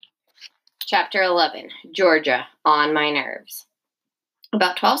Chapter 11, Georgia, on my nerves.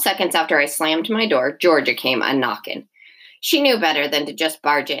 About 12 seconds after I slammed my door, Georgia came a-knockin'. She knew better than to just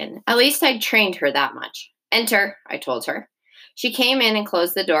barge in. At least I'd trained her that much. Enter, I told her. She came in and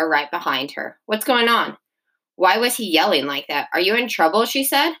closed the door right behind her. What's going on? Why was he yelling like that? Are you in trouble? She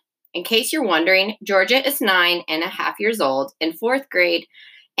said. In case you're wondering, Georgia is 9.5 years old, in 4th grade,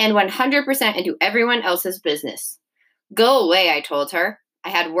 and 100% into everyone else's business. Go away, I told her. I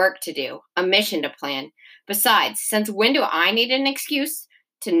had work to do, a mission to plan. Besides, since when do I need an excuse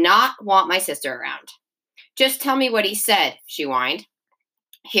to not want my sister around? Just tell me what he said, she whined.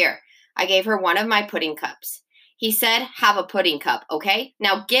 Here, I gave her one of my pudding cups. He said, have a pudding cup, okay?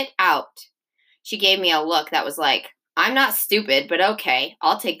 Now get out. She gave me a look that was like, I'm not stupid, but okay,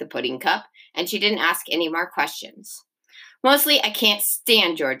 I'll take the pudding cup, and she didn't ask any more questions. Mostly, I can't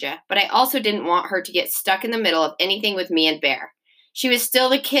stand Georgia, but I also didn't want her to get stuck in the middle of anything with me and Bear. She was still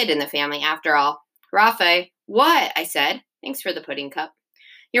the kid in the family, after all. Rafe, what? I said. Thanks for the pudding cup.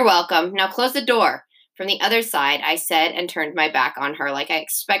 You're welcome. Now close the door. From the other side, I said and turned my back on her like I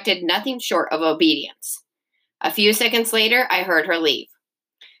expected nothing short of obedience. A few seconds later, I heard her leave.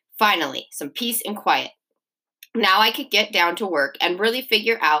 Finally, some peace and quiet. Now I could get down to work and really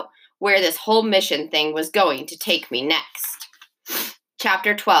figure out where this whole mission thing was going to take me next.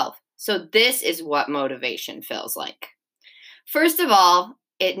 Chapter 12. So this is what motivation feels like. First of all,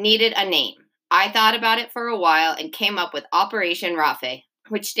 it needed a name. I thought about it for a while and came up with Operation Rafe,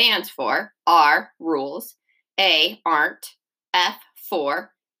 which stands for R, rules, A, aren't, F,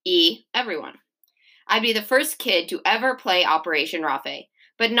 for, E, everyone. I'd be the first kid to ever play Operation Rafe,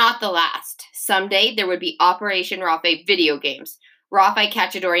 but not the last. Someday there would be Operation Rafe video games, Rafe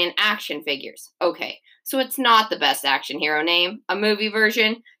Cachadorian action figures. Okay, so it's not the best action hero name, a movie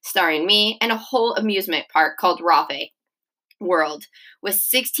version starring me and a whole amusement park called Rafe World, with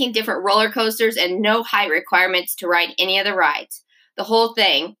 16 different roller coasters and no height requirements to ride any of the rides. The whole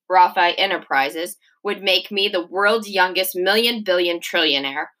thing, Rafe Enterprises, would make me the world's youngest million billion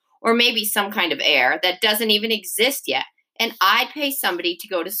trillionaire, or maybe some kind of heir that doesn't even exist yet, and I'd pay somebody to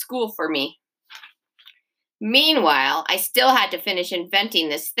go to school for me. Meanwhile, I still had to finish inventing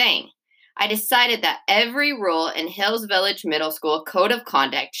this thing. I decided that every rule in Hills Village Middle School Code of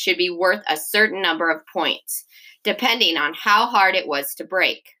Conduct should be worth a certain number of points, depending on how hard it was to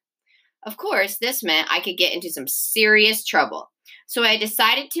break. Of course, this meant I could get into some serious trouble, so I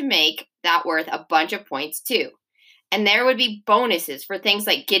decided to make that worth a bunch of points too. And there would be bonuses for things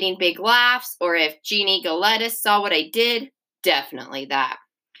like getting big laughs, or if Jeannie Galetas saw what I did, definitely that.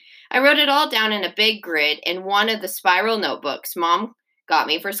 I wrote it all down in a big grid in one of the spiral notebooks Mom got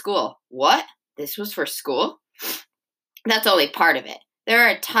me for school. What? This was for school? That's only part of it. There are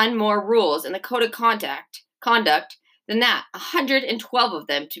a ton more rules in the Code of Conduct than that, 112 of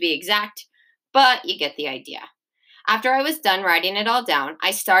them to be exact, but you get the idea. After I was done writing it all down,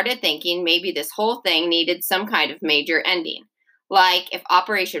 I started thinking maybe this whole thing needed some kind of major ending. Like if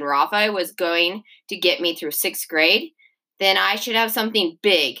Operation Rafe was going to get me through 6th grade, then I should have something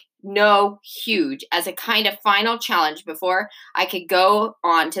big, no huge, as a kind of final challenge before I could go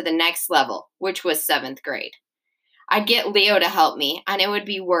on to the next level, which was 7th grade. I'd get Leo to help me, and it would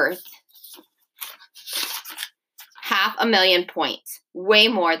be worth 500,000 points, way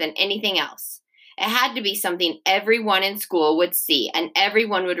more than anything else. It had to be something everyone in school would see and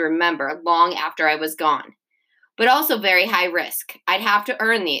everyone would remember long after I was gone. But also very high risk. I'd have to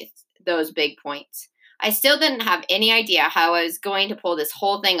earn those big points. I still didn't have any idea how I was going to pull this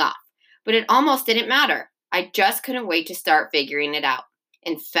whole thing off, but it almost didn't matter. I just couldn't wait to start figuring it out.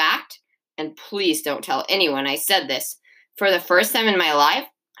 In fact, and please don't tell anyone I said this, for the first time in my life,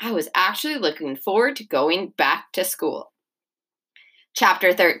 I was actually looking forward to going back to school.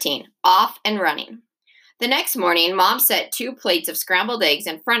 Chapter 13, Off and Running. The next morning, Mom set 2 plates of scrambled eggs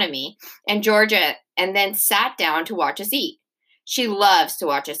in front of me and Georgia, and then sat down to watch us eat. She loves to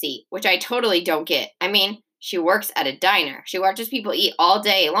watch us eat, which I totally don't get. I mean, she works at a diner. She watches people eat all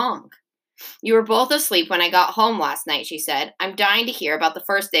day long. You were both asleep when I got home last night, she said. I'm dying to hear about the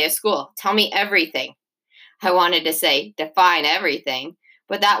first day of school. Tell me everything. I wanted to say, define everything,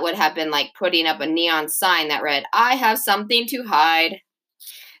 but that would have been like putting up a neon sign that read, I have something to hide.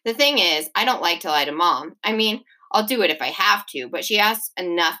 The thing is, I don't like to lie to Mom. I mean, I'll do it if I have to, but she has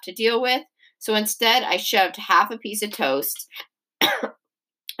enough to deal with, so instead I shoved half a piece of toast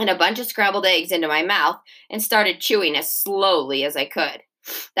and a bunch of scrambled eggs into my mouth and started chewing as slowly as I could.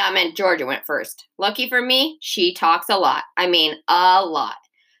 That meant Georgia went first. Lucky for me, she talks a lot. I mean, a lot.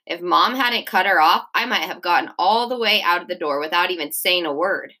 If Mom hadn't cut her off, I might have gotten all the way out of the door without even saying a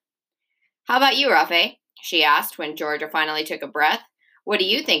word. How about you, Rafe? She asked when Georgia finally took a breath. What do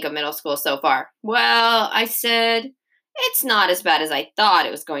you think of middle school so far? Well, I said, it's not as bad as I thought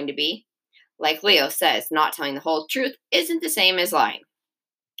it was going to be. Like Leo says, not telling the whole truth isn't the same as lying.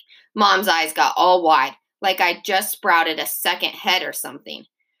 Mom's eyes got all wide, like I'd just sprouted a second head or something.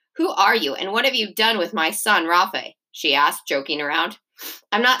 Who are you, and what have you done with my son, Rafe? She asked, joking around.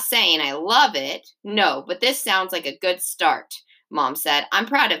 I'm not saying I love it. No, but this sounds like a good start, Mom said. I'm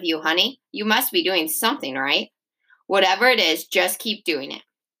proud of you, honey. You must be doing something right. Whatever it is, just keep doing it.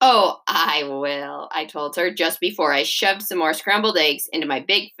 Oh, I will, I told her just before I shoved some more scrambled eggs into my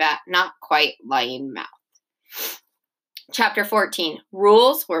big, fat, not quite lying mouth. Chapter 14.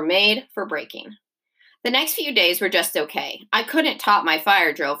 Rules were made for breaking. The next few days were just okay. I couldn't top my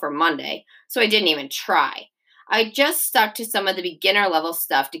fire drill for Monday, so I didn't even try. I just stuck to some of the beginner level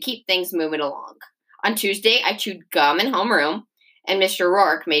stuff to keep things moving along. On Tuesday, I chewed gum in homeroom, and Mr.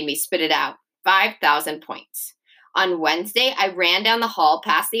 Rourke made me spit it out. 5,000 points. On Wednesday, I ran down the hall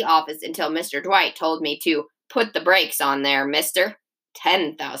past the office until Mr. Dwight told me to put the brakes on there, mister.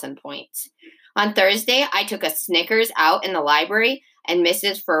 10,000 points. On Thursday, I took a Snickers out in the library, and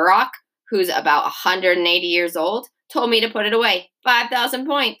Mrs. Furrock, who's about 180 years old, told me to put it away. 5,000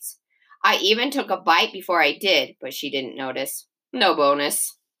 points. I even took a bite before I did, but she didn't notice. No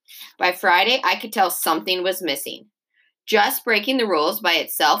bonus. By Friday, I could tell something was missing. Just breaking the rules by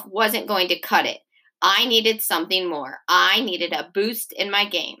itself wasn't going to cut it. I needed something more. I needed a boost in my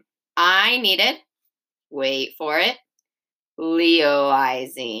game. I needed, wait for it,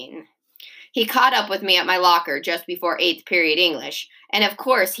 Leoizing. He caught up with me at my locker just before 8th period English, and of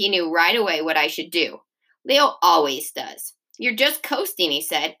course he knew right away what I should do. Leo always does. You're just coasting, he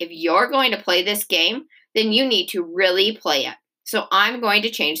said. If you're going to play this game, then you need to really play it. So I'm going to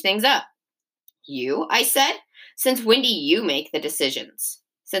change things up. You, I said? Since when do you make the decisions?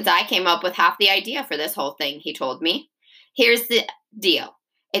 Since I came up with half the idea for this whole thing, he told me. Here's the deal.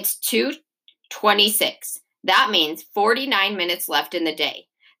 It's 2:26. That means 49 minutes left in the day.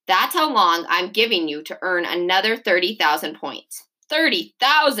 That's how long I'm giving you to earn another 30,000 points.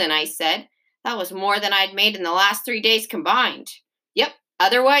 30,000, I said. That was more than I'd made in the last 3 days combined. Yep,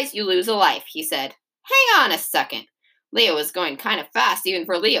 otherwise you lose a life, he said. Hang on a second. Leo was going kind of fast even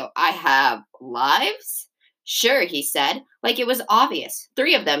for Leo. I have lives? Sure, he said, like it was obvious.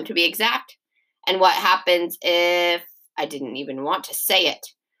 3 of them to be exact. And what happens if... I didn't even want to say it.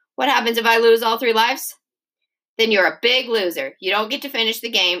 What happens if I lose all 3 lives? Then you're a big loser. You don't get to finish the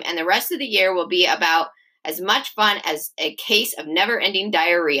game, and the rest of the year will be about as much fun as a case of never-ending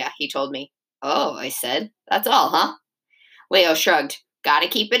diarrhea, he told me. Oh, I said. That's all, huh? Leo shrugged. Gotta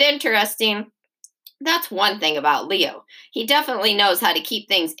keep it interesting. That's one thing about Leo. He definitely knows how to keep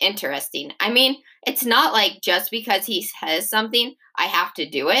things interesting. I mean, it's not like just because he says something, I have to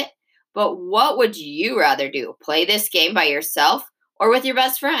do it. But what would you rather do? Play this game by yourself or with your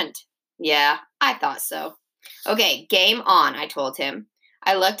best friend? Yeah, I thought so. Okay, game on, I told him.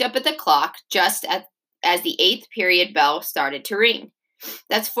 I looked up at the clock just as the 8th period bell started to ring.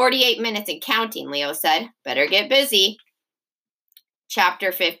 That's 48 minutes and counting, Leo said. Better get busy.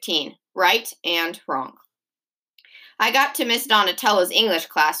 Chapter 15. Right and Wrong. I got to Miss Donatello's English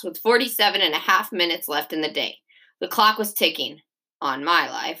class with 47.5 minutes left in the day. The clock was ticking. On my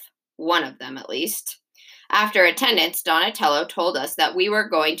life. One of them, at least. After attendance, Donatello told us that we were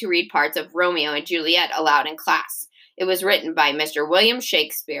going to read parts of Romeo and Juliet aloud in class. It was written by Mr. William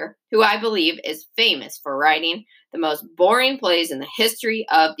Shakespeare, who I believe is famous for writing the most boring plays in the history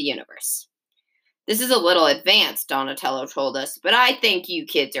of the universe. This is a little advanced, Donatello told us, but I think you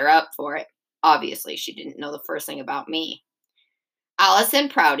kids are up for it. Obviously, she didn't know the first thing about me. Allison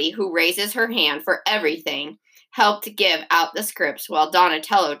Prouty, who raises her hand for everything, helped give out the scripts while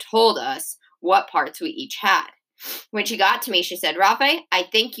Donatello told us what parts we each had. When she got to me, she said, Rafe, I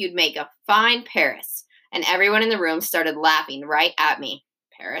think you'd make a fine Paris. And everyone in the room started laughing right at me.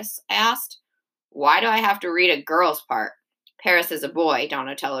 Paris? I asked. Why do I have to read a girl's part? Paris is a boy,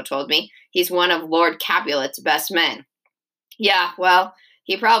 Donatello told me. He's one of Lord Capulet's best men. Yeah, well,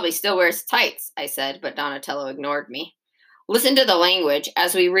 he probably still wears tights, I said, but Donatello ignored me. Listen to the language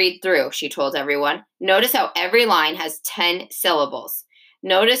as we read through, she told everyone. Notice how every line has 10 syllables.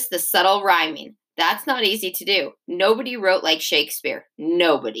 Notice the subtle rhyming. That's not easy to do. Nobody wrote like Shakespeare.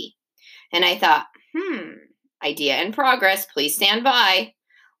 Nobody. And I thought, idea in progress. Please stand by.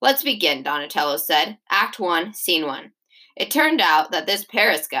 Let's begin, Donatello said. Act 1, Scene 1. It turned out that this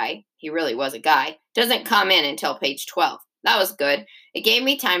Paris guy, he really was a guy, doesn't come in until page 12. That was good. It gave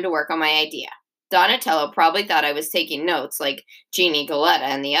me time to work on my idea. Donatello probably thought I was taking notes like Jeannie Galetta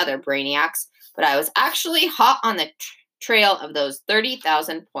and the other brainiacs, but I was actually hot on the trail of those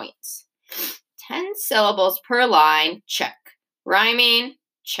 30,000 points. 10 syllables per line, check. Rhyming?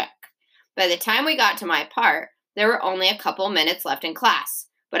 Check. By the time we got to my part, there were only a couple minutes left in class,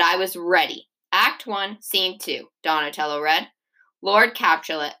 but I was ready. Act 1, Scene 2, Donatello read. Lord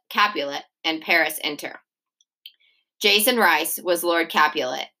Capulet and Paris enter. Jason Rice was Lord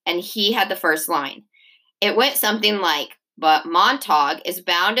Capulet, and he had the first line. It went something like, but Montague is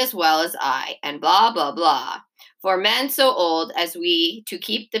bound as well as I, and blah, blah, blah. For men so old as we to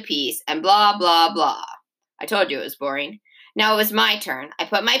keep the peace, and blah, blah, blah. I told you it was boring. Now it was my turn. I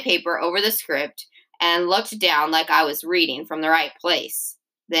put my paper over the script and looked down like I was reading from the right place.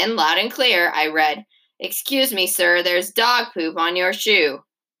 Then, loud and clear, I read, Excuse me, sir, there's dog poop on your shoe.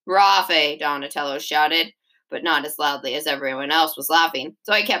 Raffe, Donatello shouted, but not as loudly as everyone else was laughing,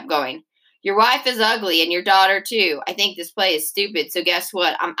 so I kept going. Your wife is ugly, and your daughter, too. I think this play is stupid, so guess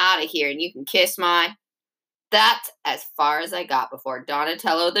what? I'm out of here, and you can kiss my... That's as far as I got before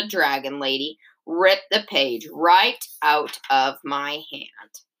Donatello the Dragon Lady ripped the page right out of my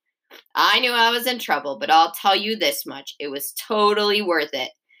hand. I knew I was in trouble, but I'll tell you this much. It was totally worth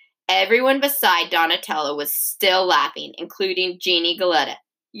it. Everyone beside Donatello was still laughing, including Jeannie Galetta.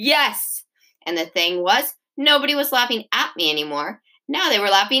 Yes! And the thing was, nobody was laughing at me anymore. Now they were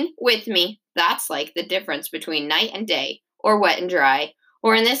laughing with me. That's like the difference between night and day, or wet and dry,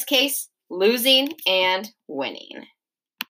 or in this case, losing and winning.